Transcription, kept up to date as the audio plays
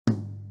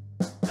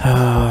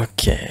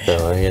Okay.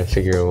 So I gotta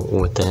figure out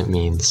what that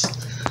means.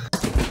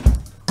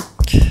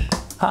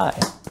 Hi,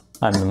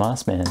 I'm the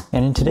Mossman,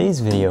 and in today's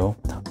video,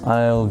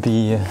 I'll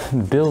be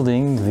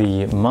building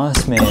the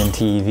Mossman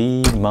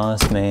TV,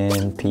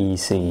 Mossman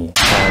PC.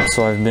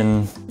 So I've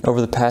been, over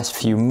the past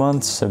few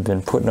months, I've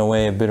been putting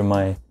away a bit of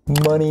my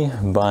money,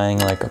 buying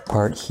like a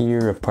part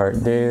here, a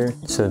part there,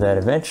 so that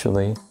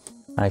eventually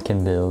I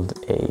can build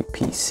a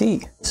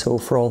PC. So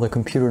for all the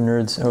computer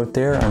nerds out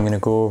there, I'm gonna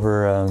go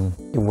over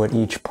what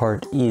each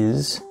part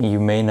is. You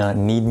may not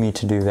need me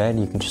to do that,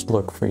 you can just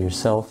look for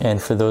yourself.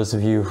 And for those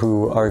of you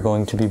who are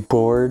going to be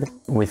bored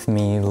with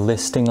me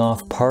listing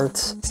off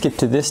parts, skip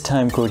to this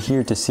time code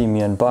here to see me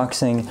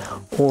unboxing,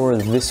 or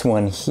this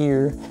one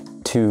here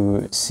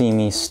to see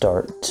me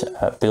start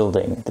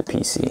building the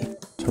PC.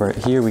 So right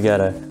here we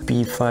got a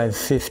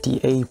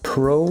B550A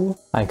Pro.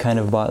 I kind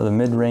of bought the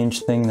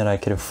mid-range thing that I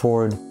could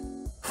afford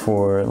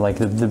for like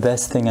the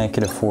best thing I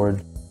could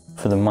afford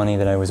for the money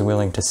that I was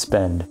willing to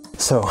spend.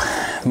 So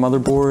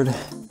motherboard,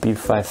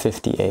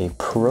 B550A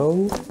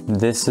Pro.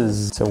 This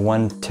is a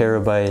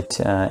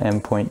 1TB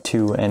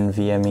M.2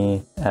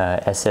 NVMe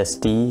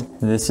SSD.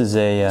 This is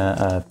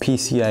a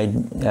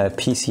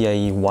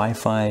PCIe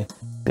Wi-Fi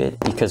bit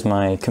because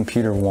my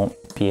computer won't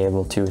be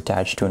able to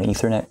attach to an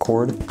Ethernet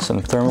cord.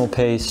 Some thermal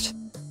paste.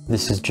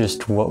 This is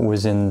just what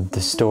was in the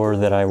store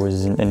that I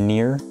was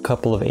near. A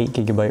couple of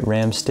 8GB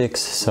RAM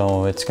sticks,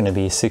 so it's going to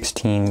be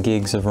 16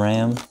 gigs of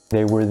RAM.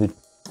 They were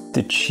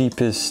the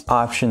cheapest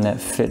option that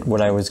fit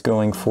what I was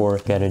going for.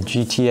 Got a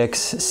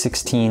GTX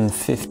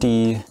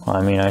 1650.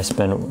 I mean, I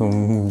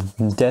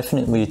spent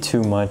definitely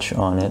too much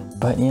on it,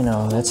 but you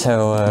know, that's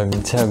how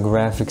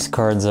graphics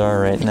cards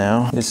are right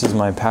now. This is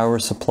my power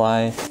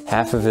supply.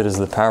 Half of it is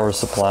the power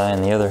supply,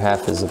 and the other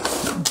half is a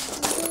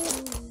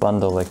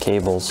bundle of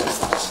cables.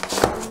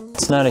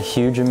 It's not a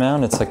huge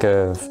amount, it's like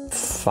a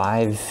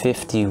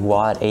 550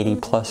 watt 80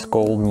 plus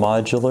gold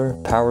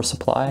modular power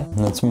supply. And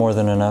that's more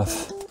than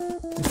enough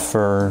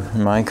for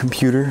my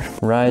computer.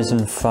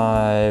 Ryzen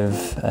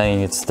 5, I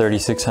think it's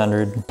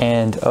 3600.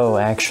 And oh,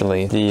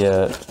 actually,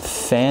 the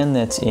fan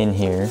that's in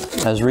here,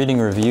 I was reading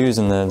reviews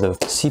and the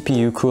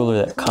CPU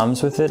cooler that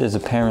comes with it is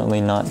apparently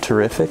not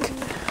terrific.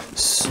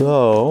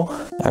 So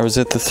I was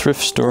at the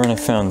thrift store and I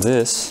found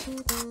this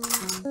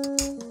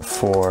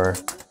for,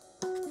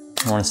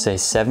 I want to say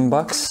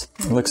 $7.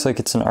 It looks like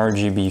it's an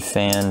RGB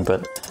fan,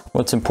 but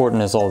what's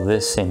important is all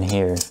this in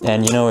here.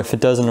 And you know, if it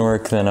doesn't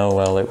work, then oh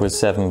well, it was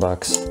 $7.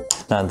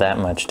 Not that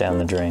much down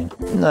the drain.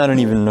 I don't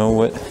even know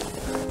what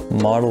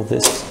model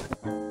this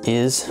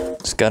is.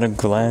 It's got a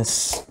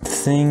glass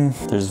thing.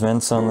 There's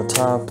vents on the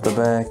top, the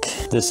back.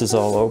 This is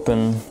all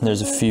open.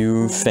 There's a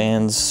few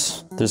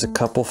fans. There's a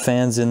couple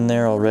fans in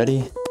there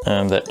already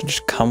that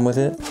just come with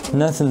it.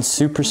 Nothing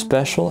super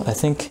special. I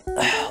think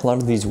a lot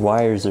of these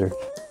wires are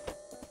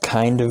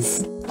kind of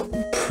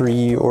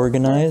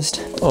pre-organized.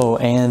 Oh,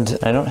 and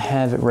I don't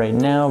have it right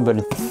now, but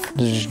it's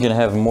just gonna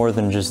have more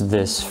than just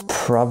this.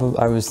 Probably,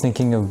 I was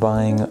thinking of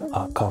buying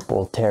a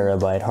couple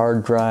terabyte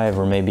hard drive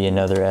or maybe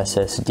another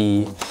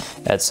SSD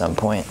at some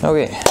point.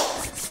 Okay,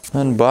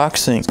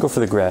 unboxing. Let's go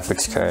for the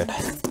graphics card.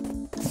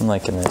 I'm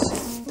liking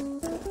this.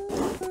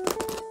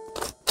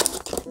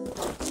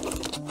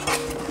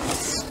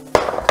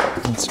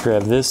 Let's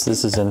grab this.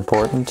 This is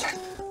important.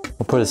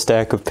 I'll put a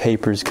stack of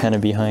papers kind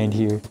of behind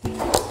here.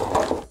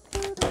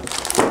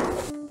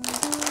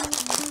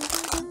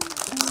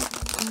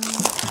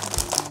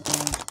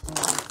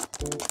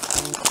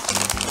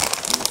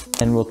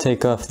 And we'll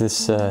take off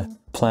this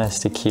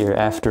plastic here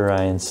after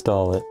I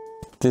install it.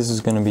 This is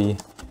gonna be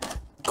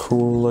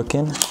cool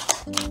looking.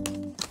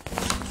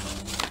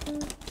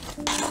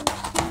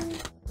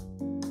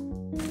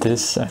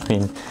 This, I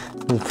mean,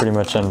 this is pretty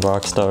much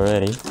unboxed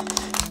already.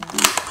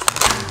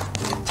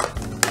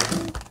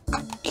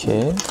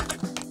 Okay.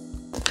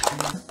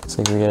 Looks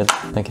like we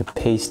got like a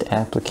paste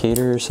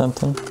applicator or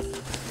something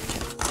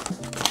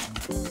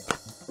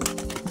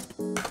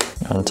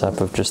on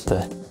top of just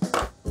the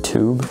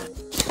tube.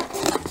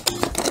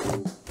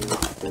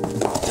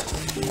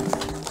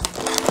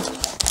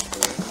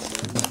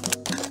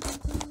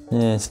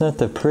 Yeah, it's not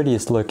the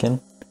prettiest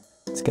looking.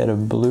 It's got a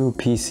blue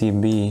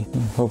PCB.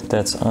 I hope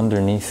that's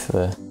underneath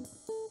the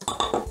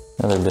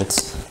other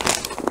bits.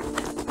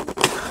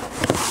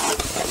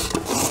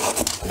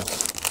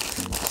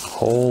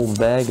 Whole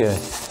bag of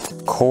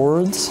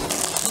cords.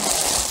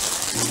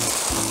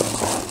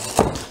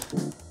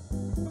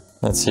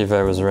 Let's see if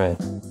I was right.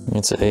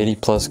 It's an 80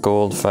 plus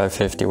gold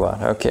 550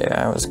 watt. Okay,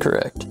 I was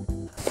correct.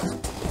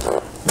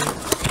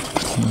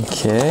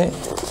 Okay.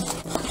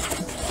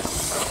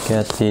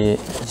 Got the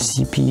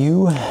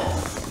CPU.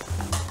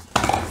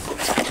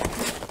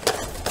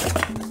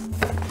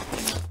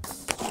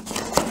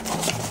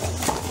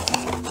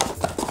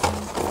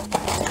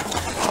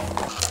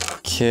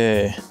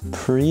 Okay,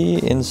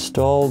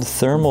 pre-installed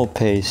thermal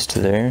paste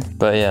there.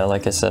 But yeah,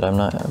 like I said,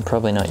 I'm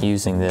probably not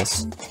using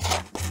this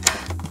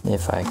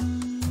if I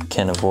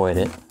can avoid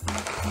it.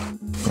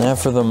 Now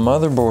for the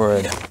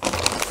motherboard.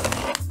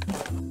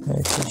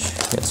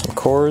 Got some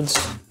cords.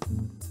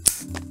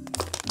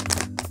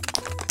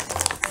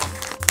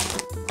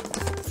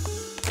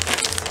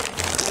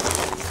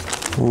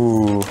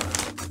 Ooh.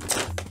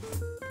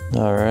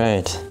 All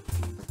right.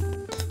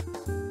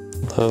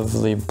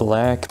 Lovely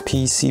black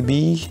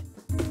PCB.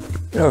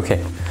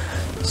 Okay.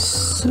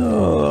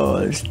 So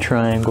there's a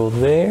triangle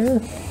there.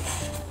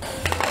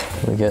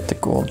 We got the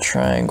gold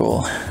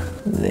triangle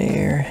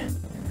there.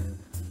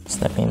 So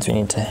that means we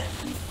need to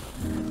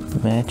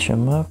match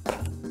them up.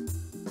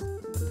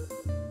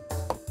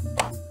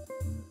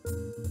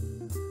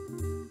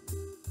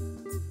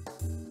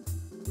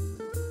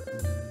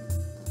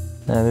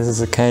 Now this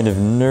is a kind of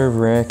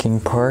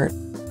nerve-wracking part,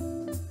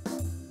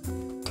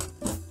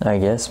 I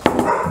guess.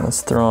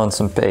 Let's throw on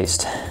some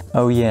paste.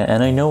 Oh yeah,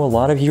 and I know a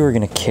lot of you are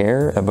gonna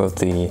care about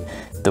the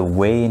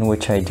way in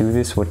which I do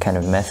this, what kind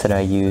of method I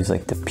use,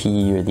 like the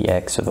P or the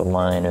X or the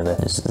line or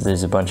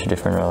there's a bunch of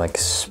different, like,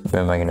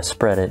 am I gonna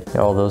spread it,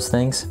 all those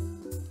things?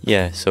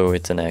 Yeah, so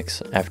it's an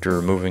X. After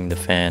removing the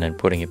fan and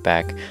putting it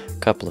back a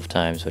couple of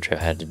times, which I've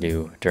had to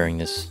do during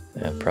this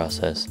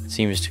process, it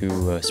seems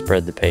to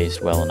spread the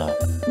paste well enough.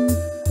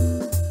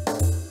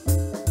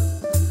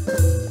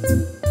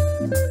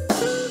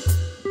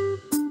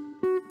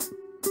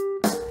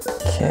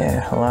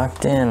 Okay,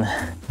 locked in.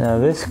 Now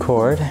this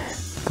cord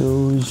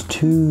goes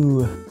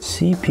to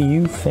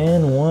CPU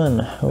fan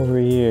 1 over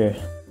here.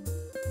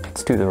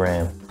 Let's do the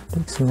RAM.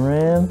 Take some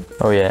RAM.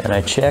 Oh yeah, and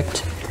I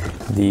checked.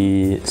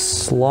 The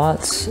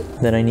slots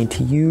that I need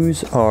to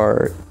use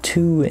are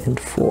 2 and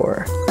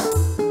 4.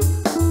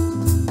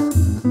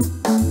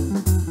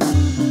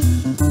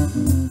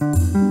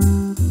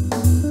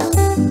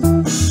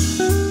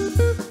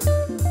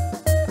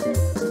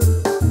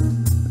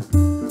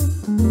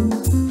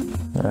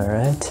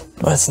 Alright,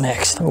 what's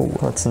next? Oh,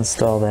 let's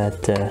install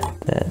that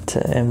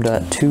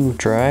M.2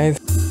 drive.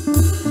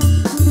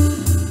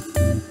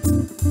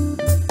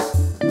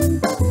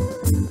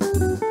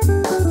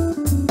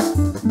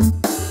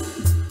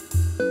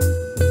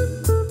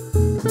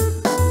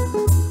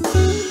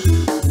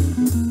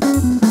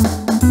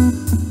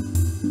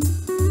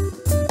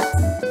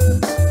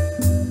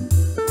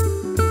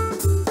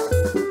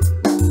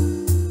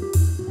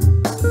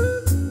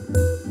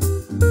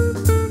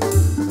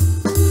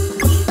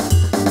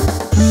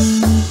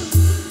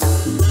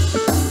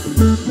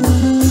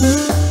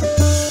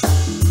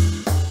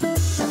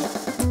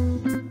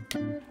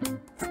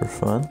 For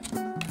fun.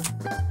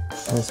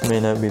 This may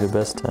not be the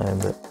best time,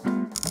 but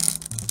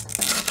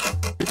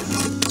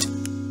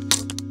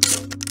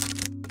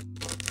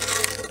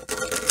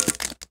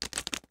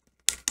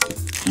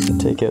so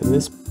take out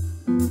this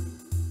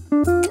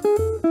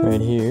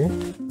right here,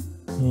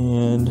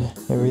 and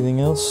everything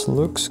else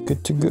looks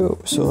good to go.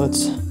 So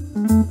let's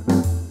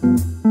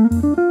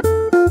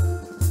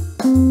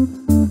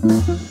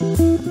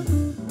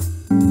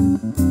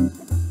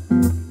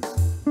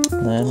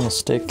then we'll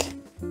stick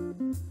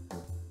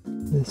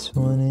this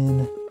one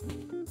in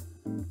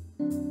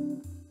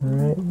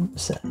right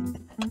side.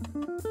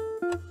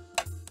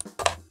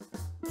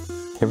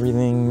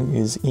 Everything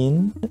is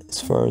in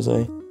as far as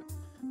I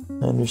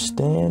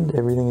understand.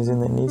 Everything is in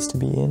that needs to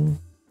be in.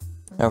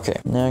 Okay,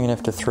 now I'm gonna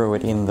have to throw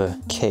it in the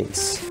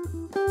case.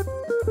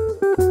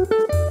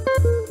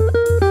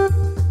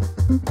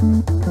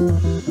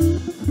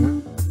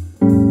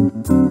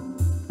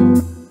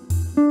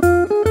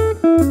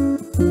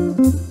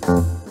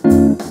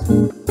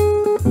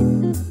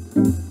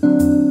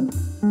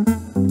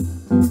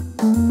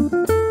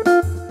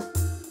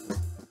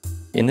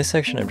 In this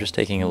section, I'm just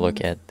taking a look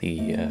at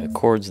the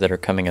cords that are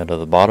coming out of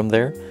the bottom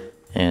there,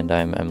 and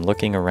I'm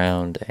looking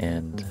around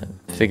and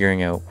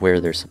figuring out where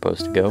they're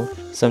supposed to go.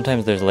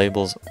 Sometimes there's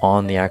labels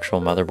on the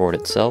actual motherboard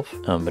itself,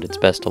 but it's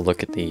best to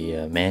look at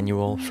the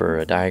manual for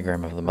a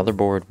diagram of the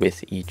motherboard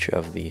with each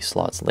of the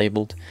slots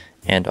labeled,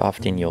 and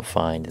often you'll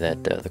find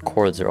that the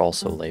cords are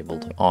also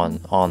labeled on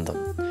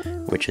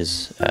them, which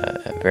is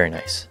very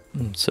nice.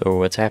 So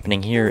what's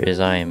happening here is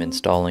I am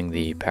installing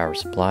the power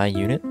supply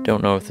unit.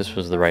 Don't know if this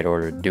was the right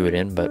order to do it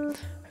in, but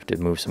I have to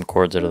move some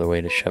cords out of the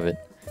way to shove it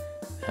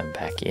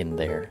back in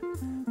there.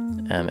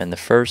 And the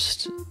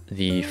first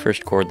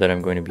cord that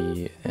I'm going to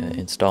be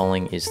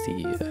installing is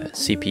the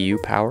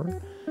CPU power.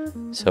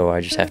 So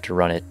I just have to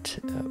run it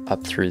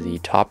up through the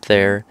top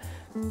there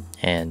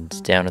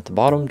and down at the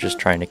bottom, just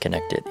trying to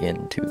connect it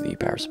into the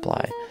power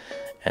supply.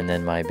 And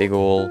then my big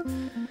ol'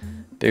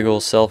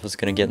 self is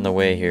going to get in the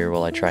way here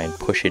while I try and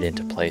push it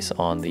into place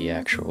on the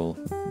actual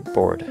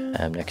board.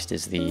 Next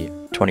is the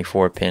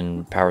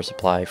 24-pin power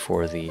supply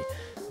for the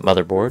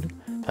motherboard.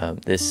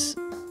 This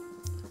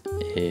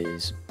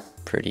is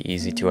pretty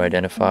easy to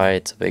identify.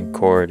 It's a big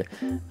cord.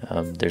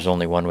 There's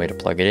only one way to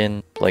plug it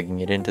in, plugging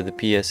it into the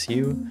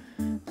PSU,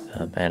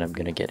 and I'm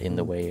going to get in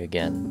the way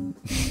again,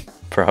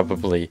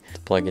 probably, to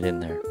plug it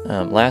in there.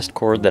 Last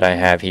cord that I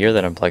have here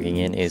that I'm plugging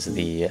in is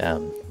the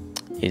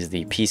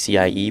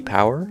PCIe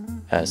power.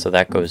 So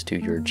that goes to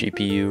your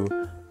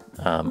GPU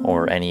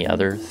or any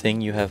other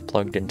thing you have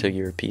plugged into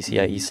your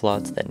PCIe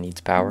slots that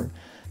needs power.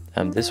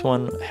 This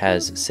one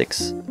has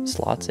 6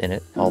 slots in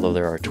it, although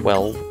there are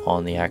 12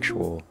 on the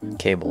actual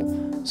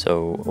cable.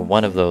 So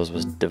one of those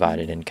was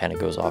divided and kind of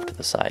goes off to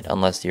the side,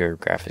 unless your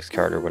graphics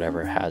card or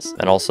whatever has.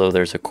 And also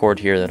there's a cord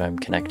here that I'm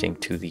connecting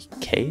to the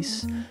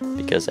case,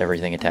 because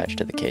everything attached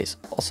to the case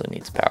also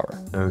needs power.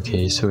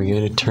 Okay, so we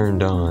got it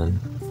turned on.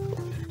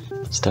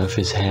 Stuff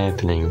is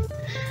happening.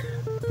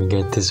 We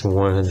got this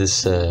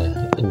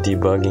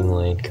debugging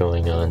light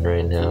going on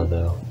right now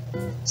though.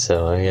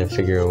 So I gotta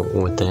figure out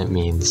what that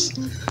means.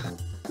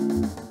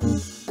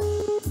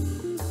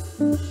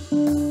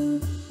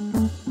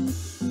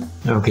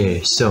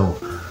 Okay, so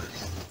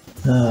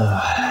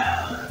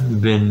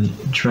been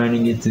trying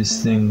to get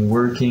this thing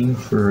working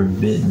for a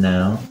bit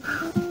now.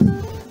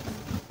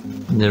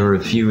 There were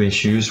a few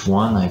issues.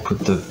 One, I put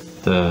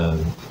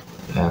the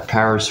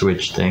power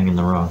switch thing in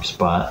the wrong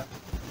spot.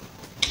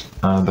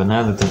 But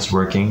now that that's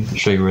working, I'll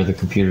show you where the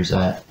computer's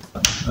at.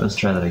 Let's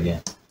try that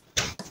again.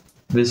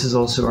 This is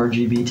also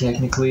RGB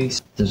technically.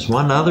 There's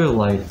one other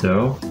light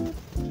though.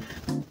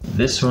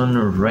 This one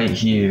right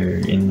here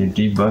in the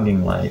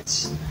debugging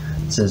lights.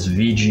 It says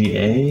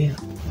VGA.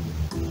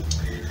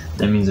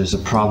 That means there's a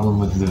problem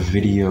with the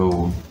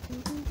video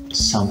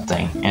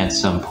something at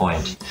some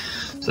point.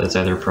 So that's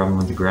either a problem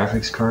with the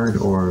graphics card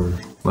or,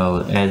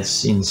 well,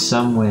 it's in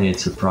some way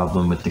it's a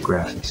problem with the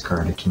graphics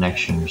card, a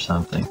connection or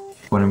something.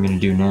 What I'm going to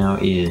do now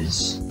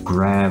is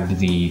grab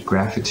the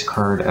graphics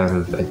card out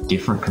of a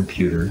different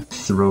computer,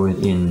 throw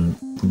it in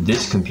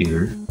this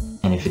computer,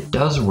 and if it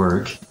does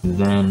work,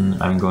 then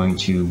I'm going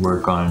to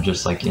work on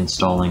just like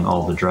installing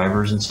all the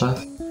drivers and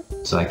stuff,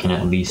 so I can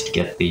at least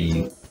get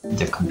the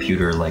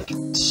computer like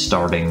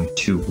starting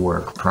to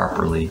work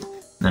properly.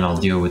 Then I'll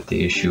deal with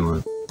the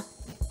issue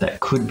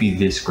that could be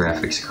this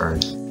graphics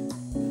card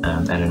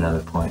at another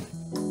point.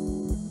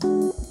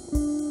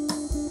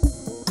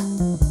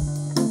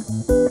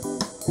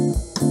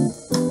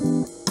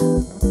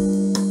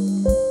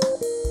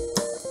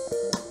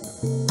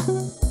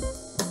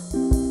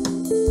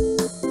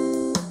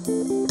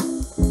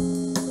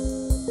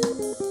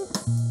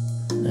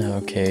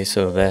 Okay,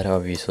 so that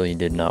obviously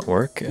did not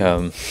work.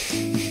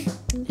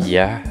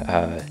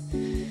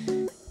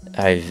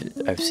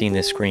 I've seen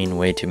this screen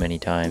way too many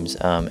times,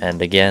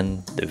 and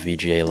again, the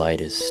VGA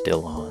light is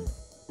still on.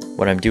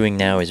 What I'm doing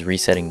now is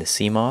resetting the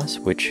CMOS,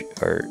 which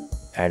are,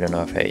 I don't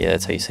know if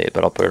that's how you say it,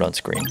 but I'll put it on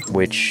screen,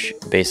 which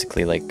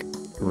basically like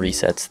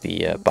resets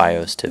the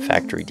BIOS to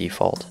factory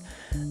default.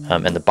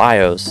 And the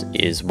BIOS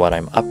is what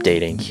I'm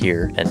updating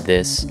here, and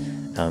this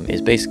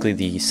is basically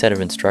the set of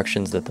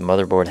instructions that the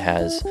motherboard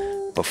has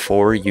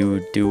before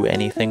you do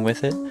anything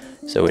with it,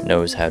 so it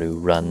knows how to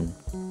run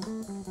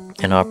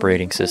an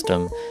operating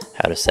system,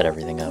 how to set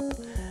everything up.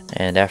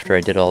 And after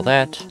I did all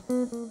that,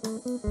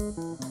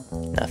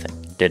 nothing.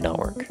 Did not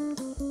work.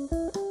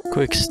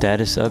 Quick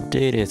status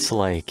update, it's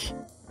like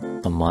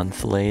a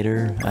month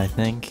later, I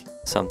think,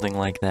 something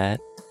like that.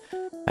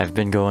 I've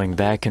been going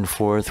back and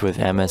forth with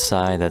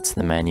MSI, that's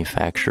the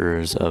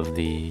manufacturers of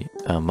the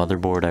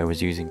motherboard I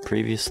was using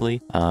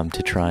previously,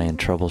 to try and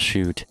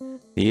troubleshoot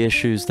the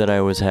issues that I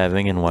was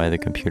having and why the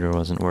computer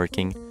wasn't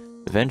working.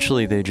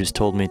 Eventually they just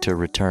told me to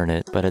return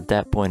it, but at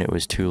that point it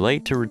was too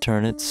late to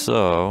return it,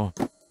 so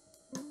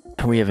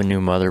we have a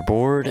new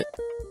motherboard,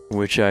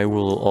 which I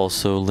will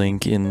also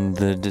link in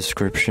the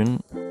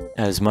description.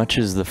 As much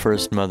as the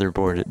first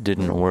motherboard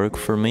didn't work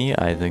for me,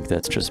 I think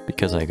that's just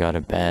because I got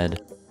a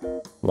bad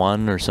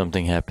one or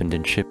something happened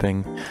in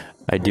shipping.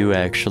 I do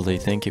actually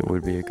think it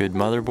would be a good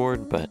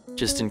motherboard, but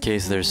just in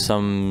case there's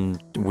some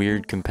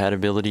weird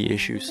compatibility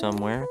issue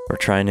somewhere, we're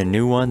trying a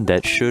new one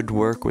that should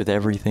work with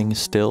everything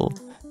still.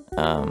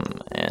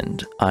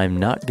 And I'm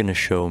not gonna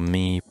show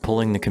me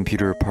pulling the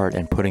computer apart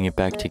and putting it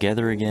back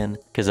together again,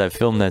 because I've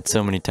filmed that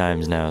so many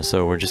times now,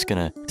 so we're just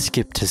gonna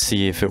skip to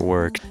see if it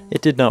worked.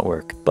 It did not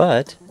work,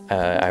 but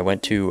I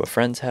went to a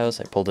friend's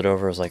house, I pulled it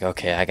over, I was like,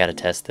 okay, I gotta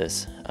test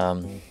this.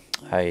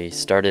 I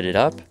started it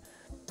up,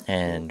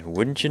 and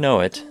wouldn't you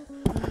know it,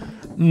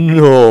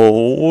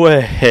 no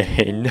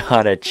way,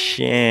 not a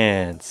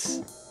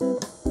chance.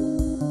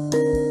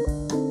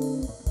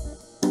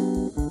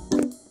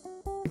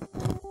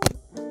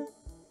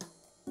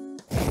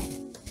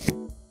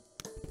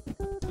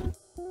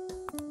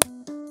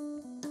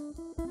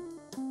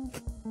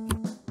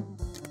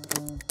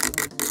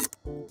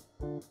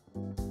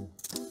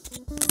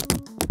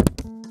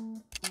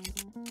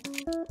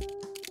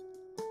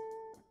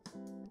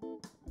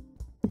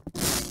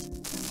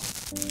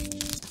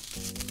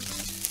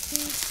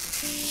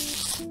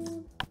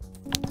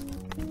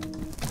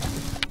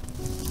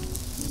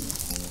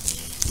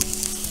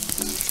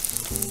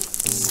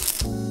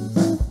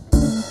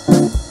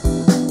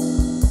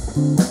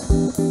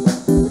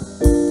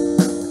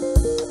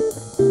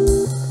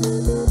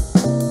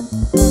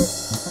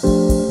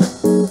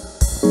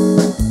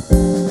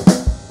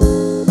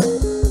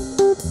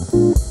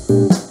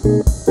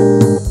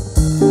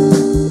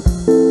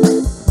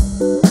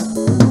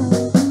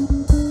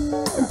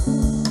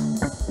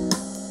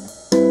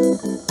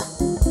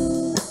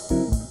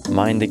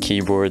 Mind the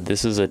keyboard,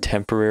 this is a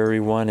temporary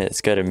one, it's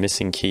got a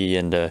missing key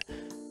and a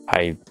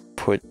I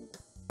put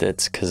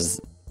that's because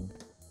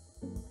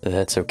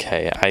that's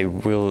okay.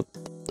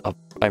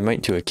 I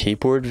might do a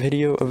keyboard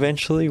video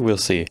eventually, we'll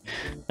see.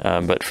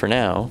 But for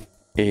now,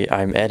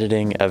 I'm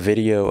editing a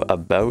video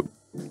about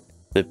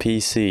the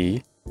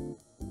PC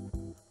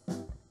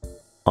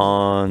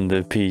on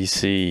the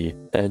PC.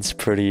 That's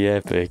pretty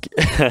epic.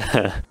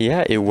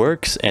 Yeah, it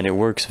works, and it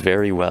works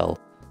very well.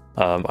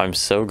 I'm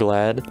so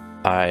glad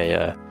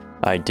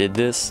I did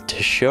this.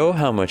 To show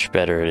how much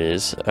better it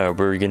is,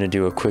 we're gonna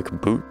do a quick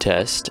boot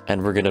test,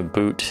 and we're gonna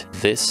boot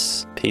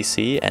this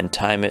PC and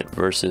time it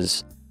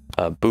versus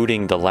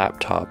booting the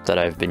laptop that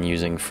I've been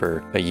using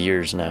for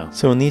years now.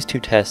 So in these two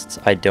tests,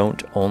 I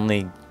don't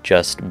only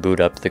just boot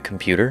up the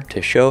computer.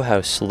 To show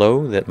how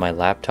slow that my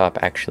laptop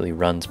actually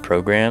runs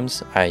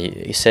programs,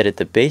 I set it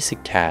the basic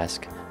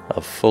task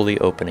of fully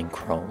opening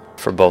Chrome.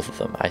 For both of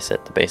them, I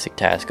set the basic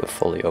task of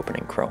fully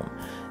opening Chrome.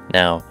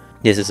 Now,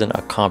 this isn't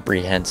a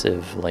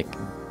comprehensive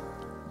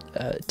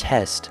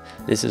test.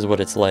 This is what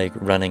it's like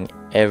running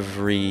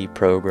every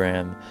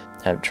program.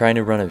 Trying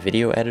to run a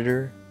video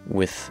editor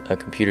with a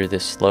computer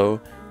this slow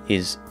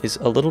is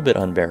a little bit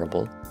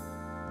unbearable.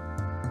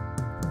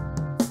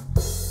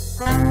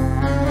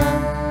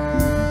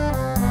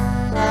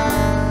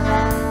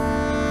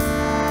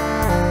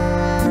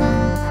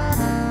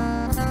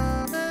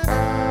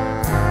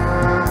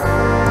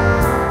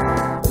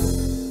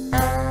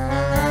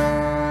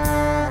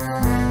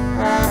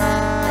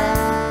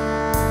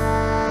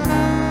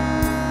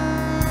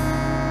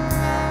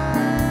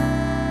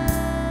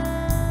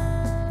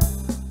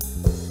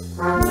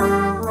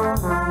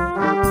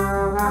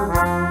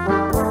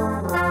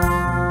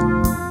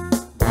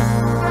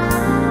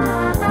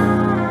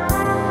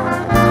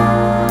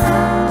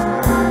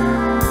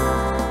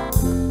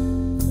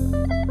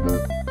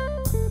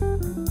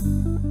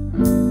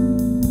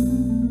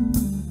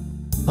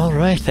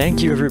 Alright,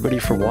 thank you everybody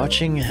for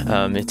watching.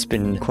 It's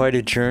been quite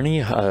a journey,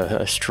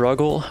 a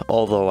struggle,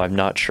 although I'm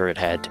not sure it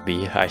had to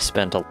be. I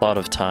spent a lot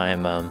of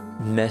time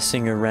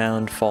messing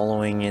around,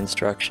 following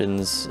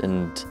instructions,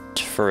 and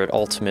for it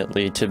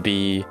ultimately to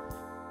be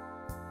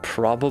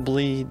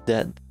probably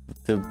that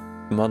the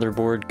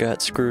motherboard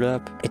got screwed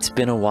up. It's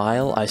been a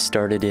while. I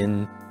started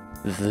in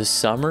the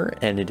summer,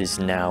 and it is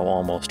now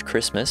almost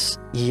Christmas.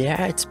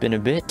 Yeah, it's been a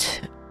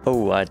bit.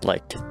 Oh, I'd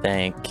like to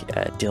thank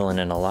Dylan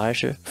and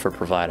Elijah for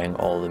providing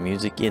all the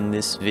music in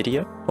this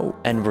video. Oh,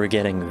 and we're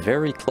getting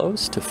very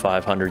close to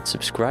 500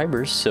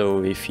 subscribers,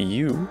 so if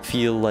you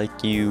feel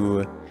like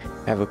you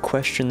have a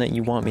question that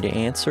you want me to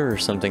answer or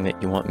something that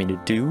you want me to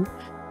do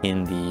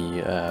in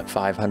the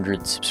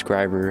 500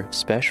 subscriber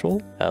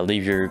special,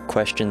 leave your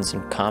questions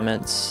and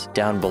comments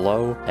down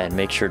below, and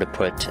make sure to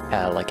put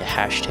like a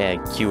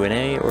hashtag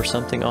Q&A or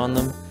something on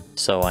them,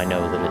 so I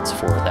know that it's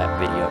for that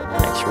video.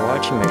 Thanks for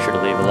watching, make sure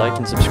to leave a like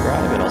and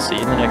subscribe, and I'll see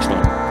you in the next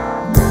one.